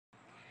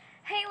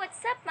Hey,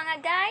 what's up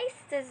mga guys?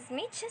 This is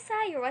me,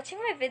 Chisa. You're watching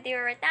my video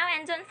right now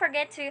and don't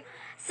forget to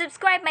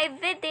subscribe my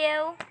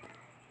video.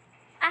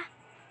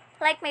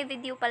 Like my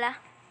video pala.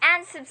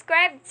 And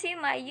subscribe to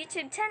my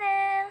YouTube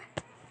channel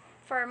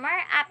for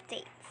more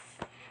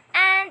updates.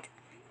 And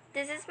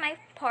this is my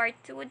part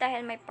 2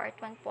 dahil may part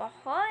 1 po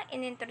ako.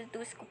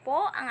 Inintroduce ko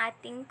po ang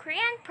ating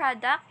Korean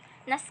product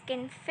na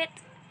Skinfit.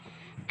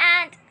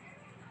 And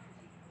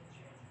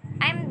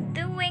I'm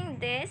doing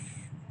this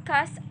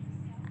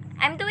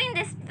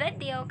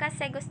video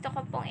kasi gusto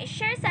ko pong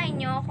i-share sa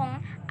inyo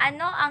kung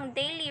ano ang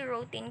daily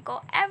routine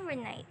ko every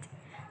night.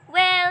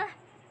 Well,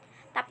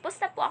 tapos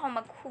na po ako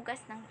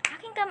maghugas ng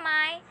aking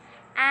kamay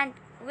and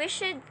we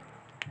should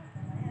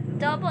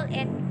double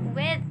it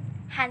with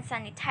hand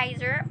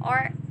sanitizer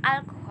or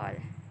alcohol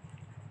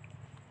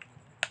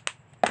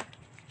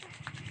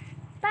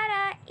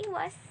para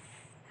iwas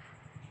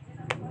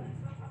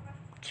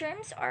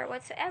germs or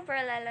whatsoever,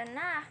 lalo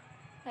na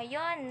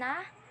ngayon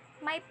na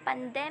may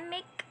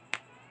pandemic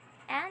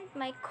and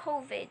my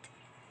COVID.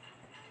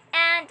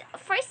 And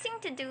first thing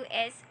to do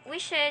is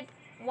we should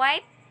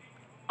wipe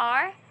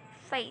our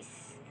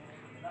face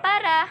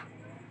para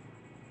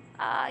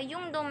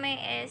yung dumi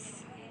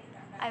is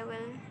I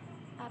will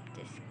up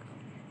this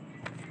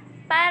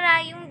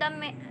para yung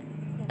dumi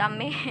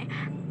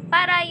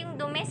para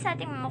yung dumi sa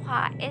ating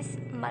mukha is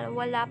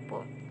mawala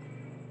po.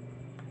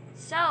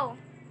 So,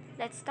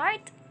 let's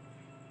start.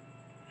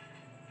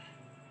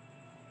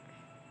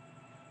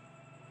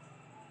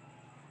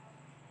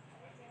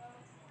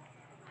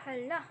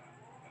 Hala,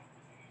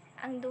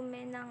 ang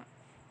dumi ng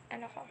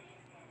ano ko.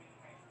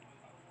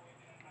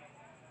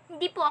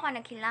 Hindi po ako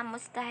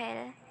naghilamos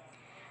dahil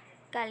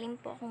galing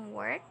po akong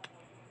work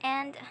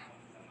and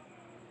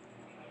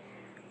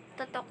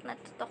tutok na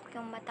tutok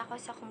yung mata ko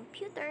sa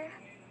computer.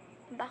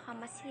 Baka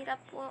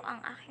masira po ang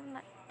aking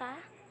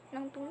mata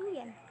ng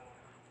tuluyan.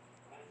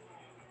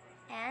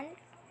 And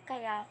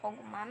kaya ako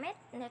gumamit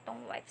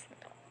nitong wipes na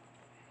to.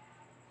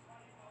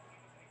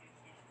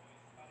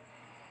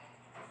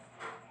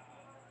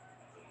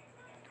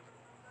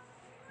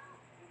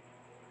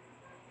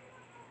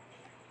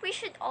 We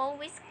should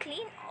always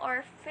clean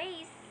our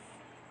face.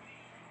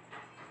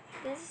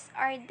 This is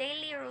our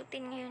daily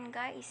routine ngayon,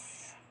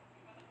 guys.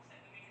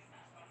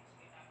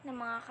 Na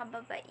mga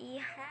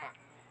kababaihan.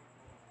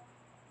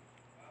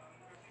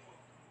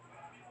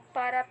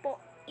 Para po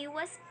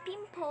iwas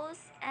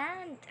pimples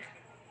and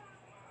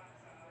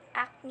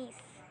acne.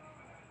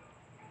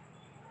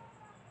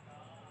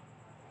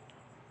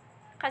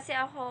 Kasi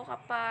ako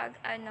kapag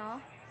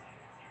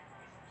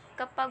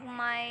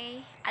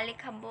may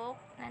alikabok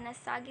na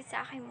nasagi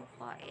sa aking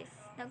mukha is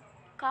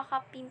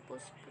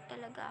nagkaka-pimples po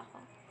talaga ako.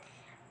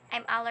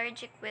 I'm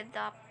allergic with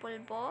the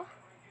pulbo,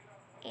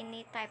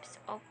 any types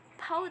of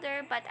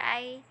powder, but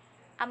I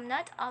am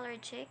not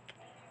allergic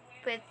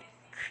with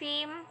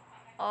cream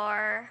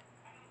or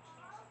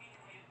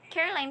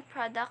Careline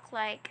product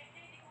like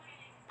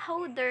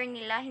powder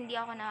nila, hindi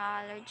ako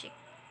na-allergic.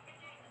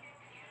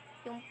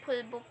 Yung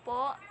pulbo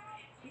po,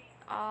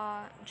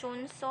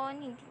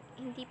 Johnson,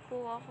 hindi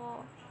po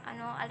ako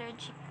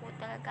allergic po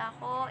talaga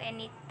ako.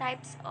 Any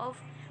types of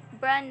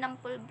brand ng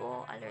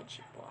pulbo,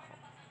 allergic po ako.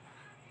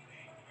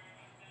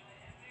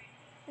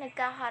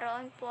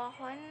 Nagkakaroon po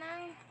ako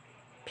ng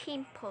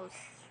pimples.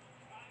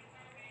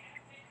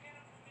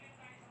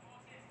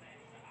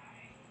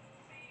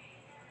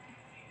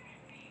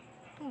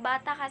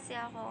 Bata kasi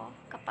ako,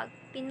 kapag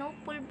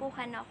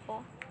pinupulbuhan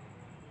ako,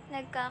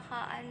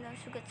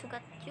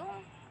 sugat-sugat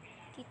yung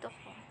dito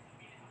ko,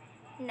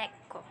 neck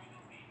ko.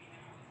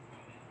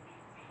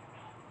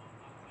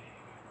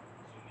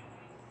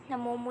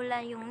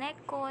 Namumula yung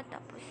neck ko,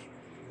 tapos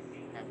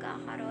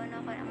nagkakaroon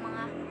ako ng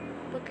mga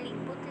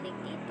putlik-putlik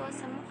dito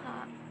sa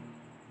mukha.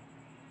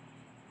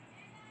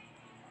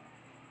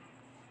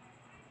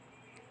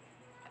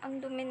 Ang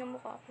dumi ng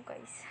mukha ko,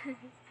 guys.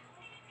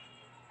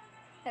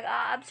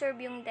 Nag-a-absorb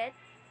yung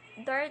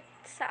dirt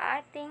sa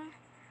ating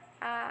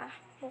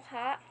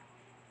mukha.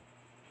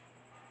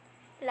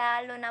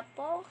 Lalo na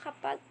po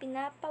kapag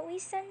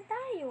pinapawisan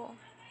tayo.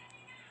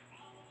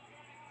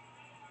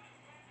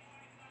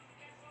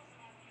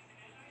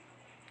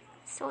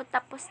 So,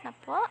 tapos na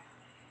po.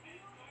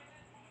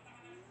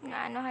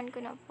 Naanohan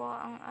ko na po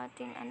ang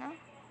ating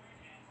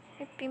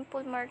may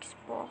pimple marks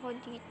po ako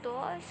dito.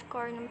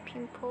 Scar ng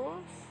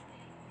pimples.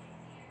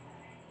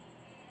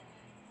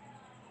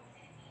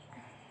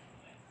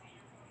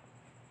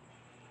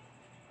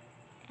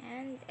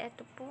 And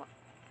eto po.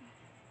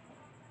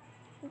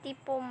 Hindi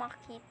po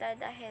makita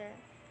dahil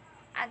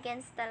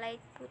against the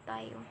light po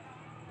tayo.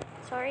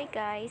 Sorry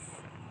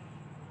guys.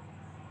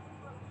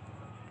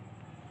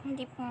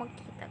 Hindi po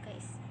magkita,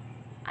 guys.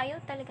 Ayaw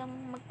talagang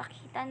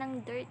magpakita ng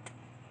dirt.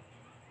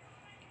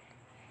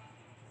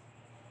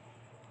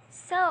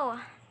 So,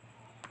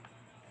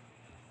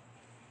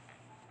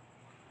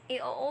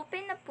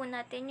 i-open na po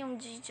natin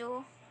yung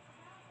Jijo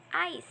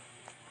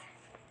Ice.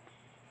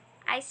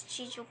 Ice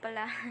Jijo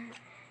pala.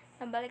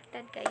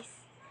 Nabaliktad,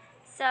 guys.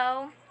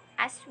 So,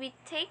 as we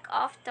take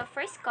off the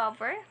first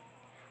cover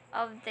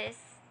of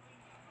this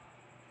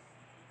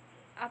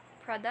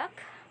product.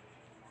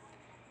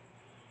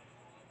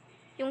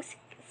 Yung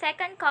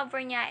second cover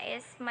niya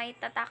is may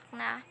tatak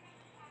na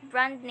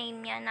brand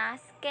name niya na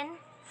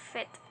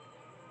Skinfit,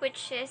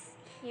 which is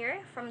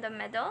here from the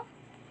middle.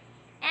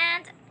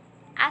 And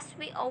as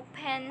we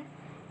open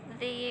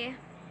the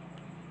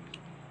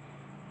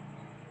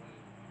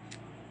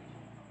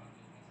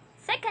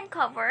second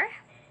cover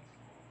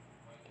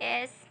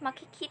is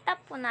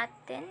makikita po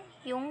natin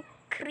yung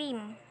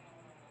cream.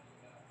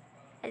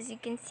 As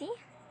you can see,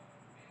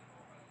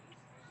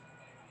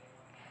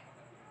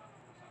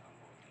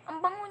 ang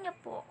bango niya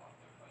po.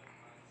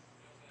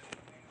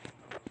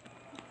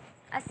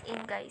 As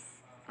in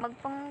guys,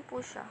 magbango po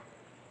siya.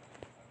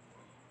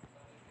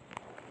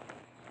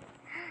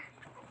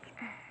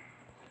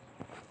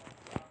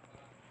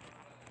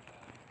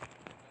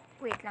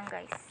 Wait lang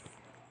guys.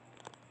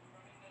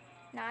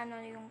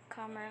 Naano yung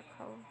camera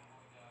ko.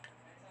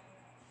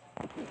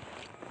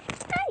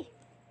 Ay!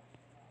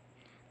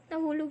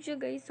 Nahulog siya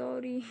guys,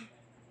 sorry.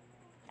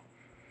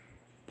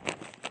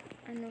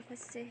 Ano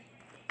kasi?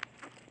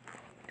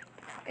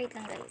 Wait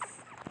lang guys.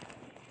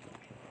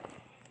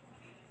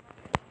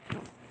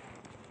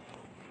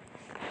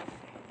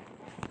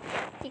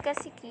 Hindi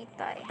kasi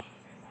kita eh.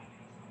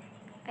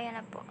 Ayan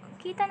na po.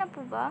 Kita na po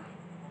ba?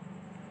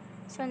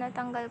 So,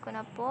 natanggal ko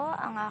na po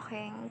ang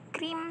aking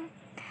cream.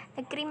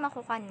 Nag-cream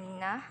ako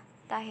kanina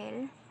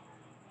dahil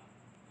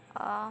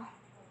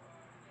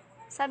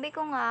sabi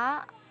ko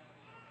nga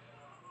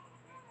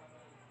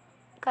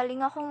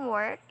galing akong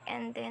work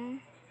and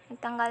then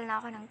nagtanggal na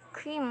ako ng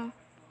cream.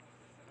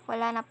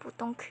 Wala na po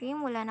tong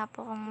cream, wala na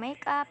po akong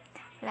makeup,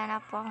 wala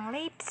na po akong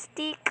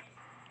lipstick.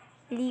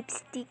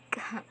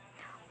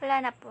 Wala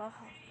na po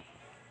ako.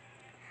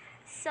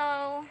 So,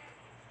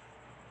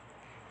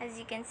 as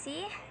you can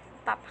see,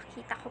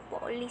 papakita ko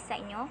po ulit sa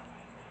inyo.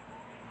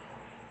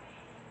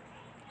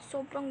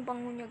 Sobrang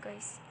bango niya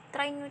guys.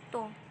 Try nyo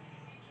ito.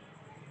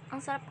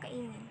 Ang sarap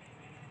kainin.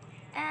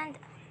 And,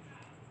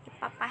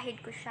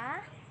 ipapahid ko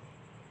siya.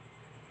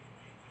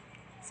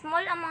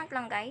 Small amount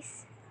lang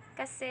guys.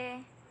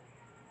 Kasi,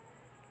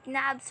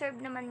 ina-absorb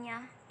naman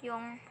niya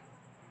yung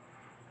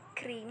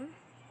cream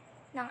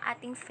ng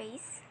ating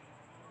face.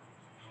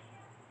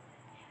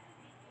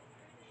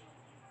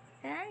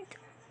 And,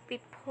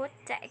 we put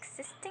the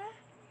existing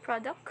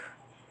product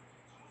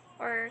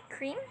or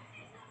cream.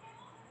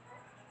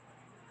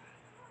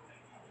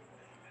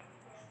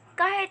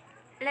 Kahit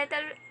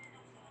little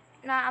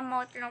na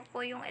amount lang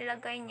po yung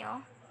ilagay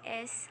nyo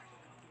is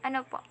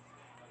ano po,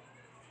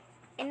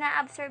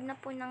 ina-absorb na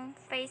po ng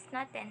face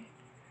natin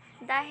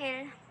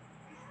dahil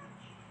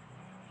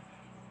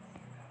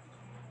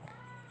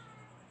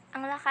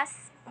ang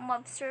lakas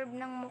umabsorb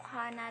ng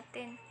mukha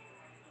natin,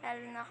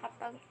 lalo na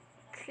kapag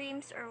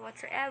creams or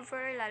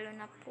whatsoever, lalo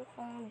na po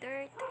kung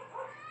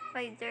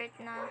may dirt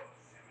na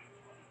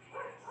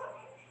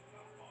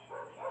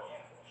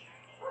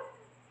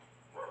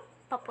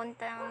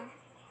papuntang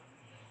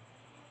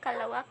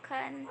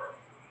kalawakan,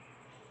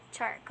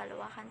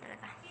 kalawakan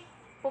talaga,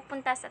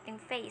 pupunta sa ating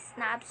face,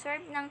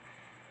 na-absorb ng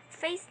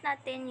face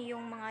natin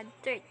yung mga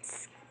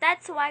dirts.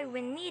 That's why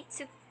we need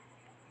to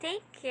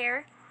take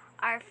care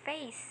our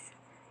face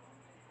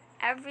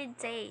every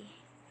day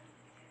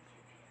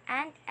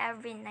and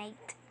every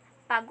night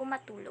bago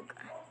matulog.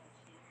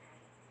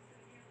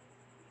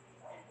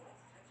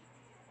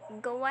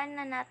 Gawan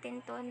na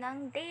natin to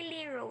ng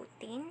daily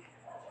routine.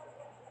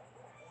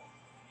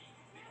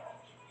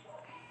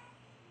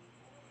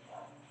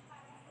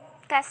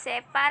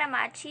 Kasi para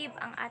ma-achieve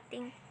ang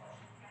ating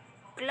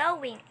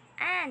glowing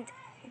and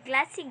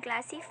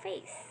glassy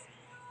face.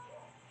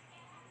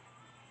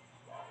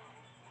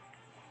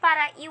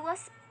 Para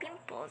iwas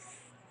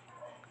pimples.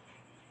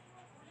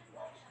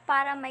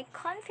 Para may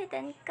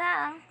confident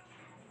kang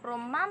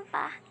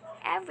rumampa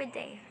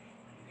everyday.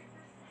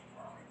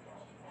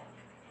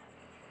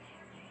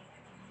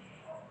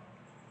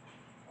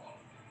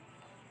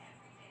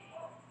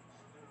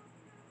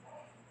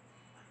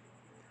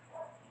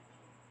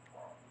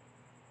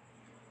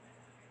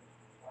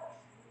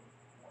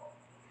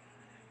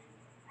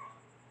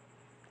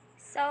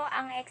 So,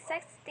 ang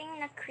existing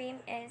na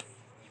cream is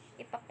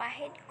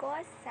ipapahid ko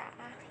sa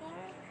aking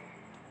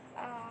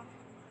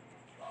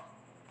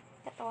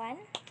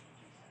katawan.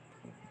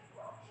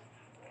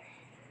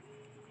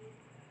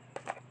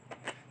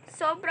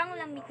 Sobrang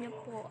lamig niyo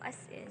po,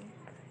 as in.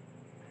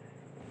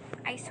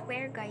 I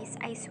swear guys,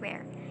 I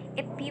swear.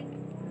 If you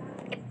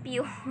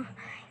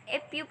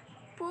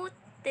put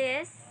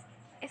this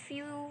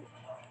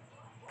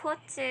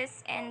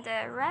in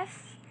the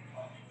ref,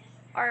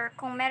 or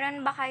kung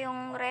meron ba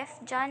kayong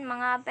ref dyan,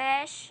 mga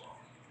besh,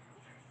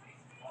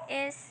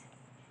 is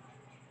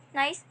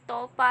nice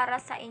to para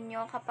sa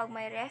inyo kapag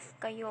may ref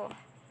kayo.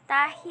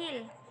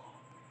 Dahil,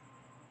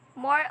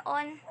 more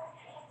on,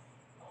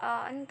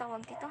 anong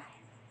tawag dito?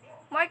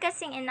 More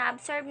kasing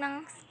ina-absorb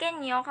ng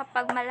skin nyo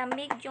kapag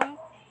malamig yung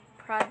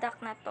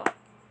product na to.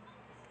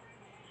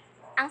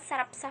 Ang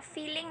sarap sa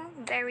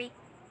feeling, very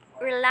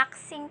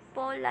relaxing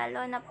po,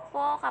 lalo na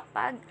po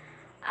kapag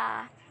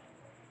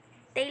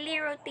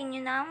daily routine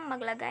nyo nang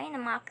maglagay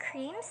ng mga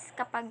creams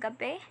kapag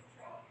gabi.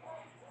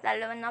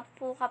 Lalo na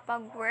po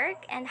kapag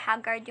work and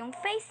haggard yung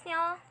face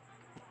nyo.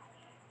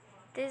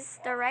 This is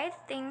the right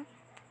thing.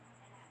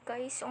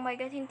 Guys, oh my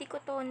god, hindi ko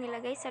to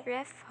nilagay sa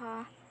ref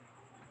ha.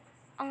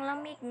 Ang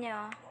lamig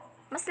niya.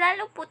 Mas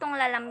lalo po itong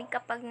lalamig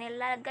kapag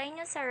nilagay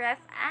nyo sa ref,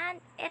 and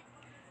it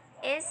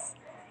is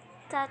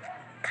that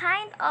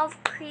kind of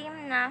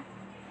cream na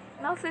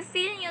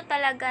mafefeel nyo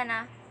talaga na,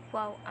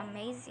 wow,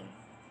 amazing.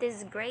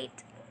 This is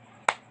great.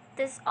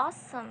 This is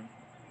awesome.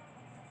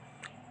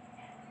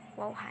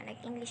 Wow ha,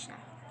 nag-English na.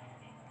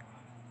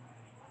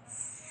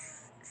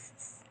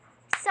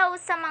 So,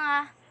 sa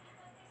mga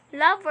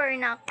lover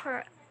na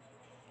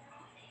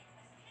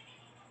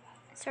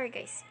sorry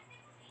guys.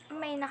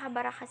 May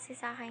nakabara kasi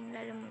sa akin,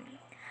 lalo muna.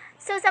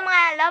 So, sa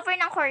mga lover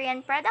ng Korean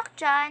product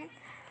dyan,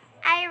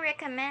 I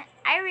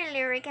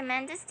really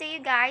recommend this to you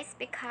guys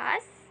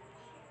because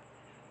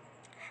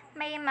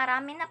may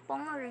marami na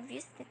pong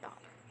reviews nito.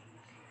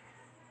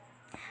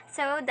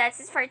 So,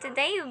 that's it for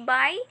today.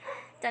 Bye!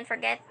 Don't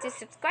forget to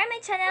subscribe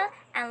my channel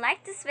and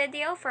like this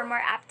video for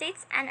more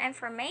updates and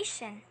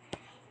information.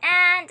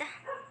 And,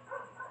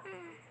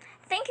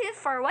 thank you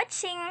for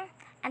watching.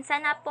 And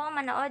sana po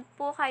manood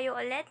po kayo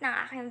ulit ng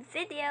aking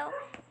video.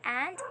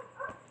 And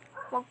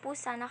wag po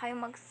sana kayo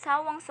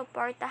magsawang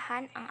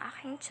suportahan ang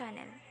aking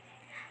channel.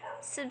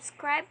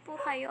 Subscribe po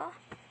kayo.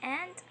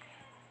 And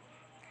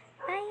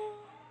bye!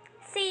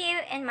 See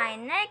you in my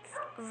next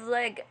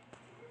vlog.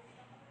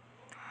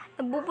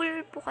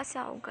 Nagbubulol po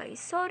kasi ako guys.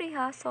 Sorry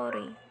ha,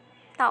 sorry.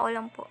 Tao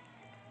lang po.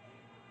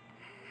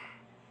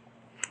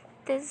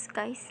 This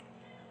guys.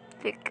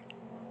 Look.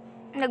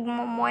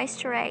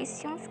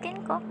 Nagmo-moisturize yung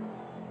skin ko.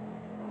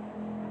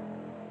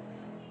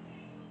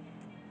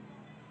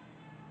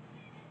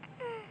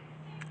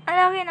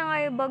 Alaki na nga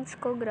yung bags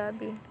ko,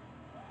 grabe.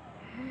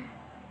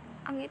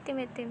 Ang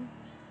itim-itim.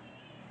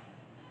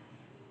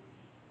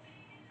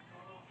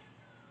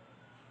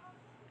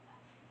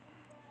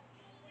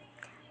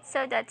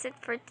 So that's it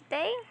for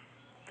today.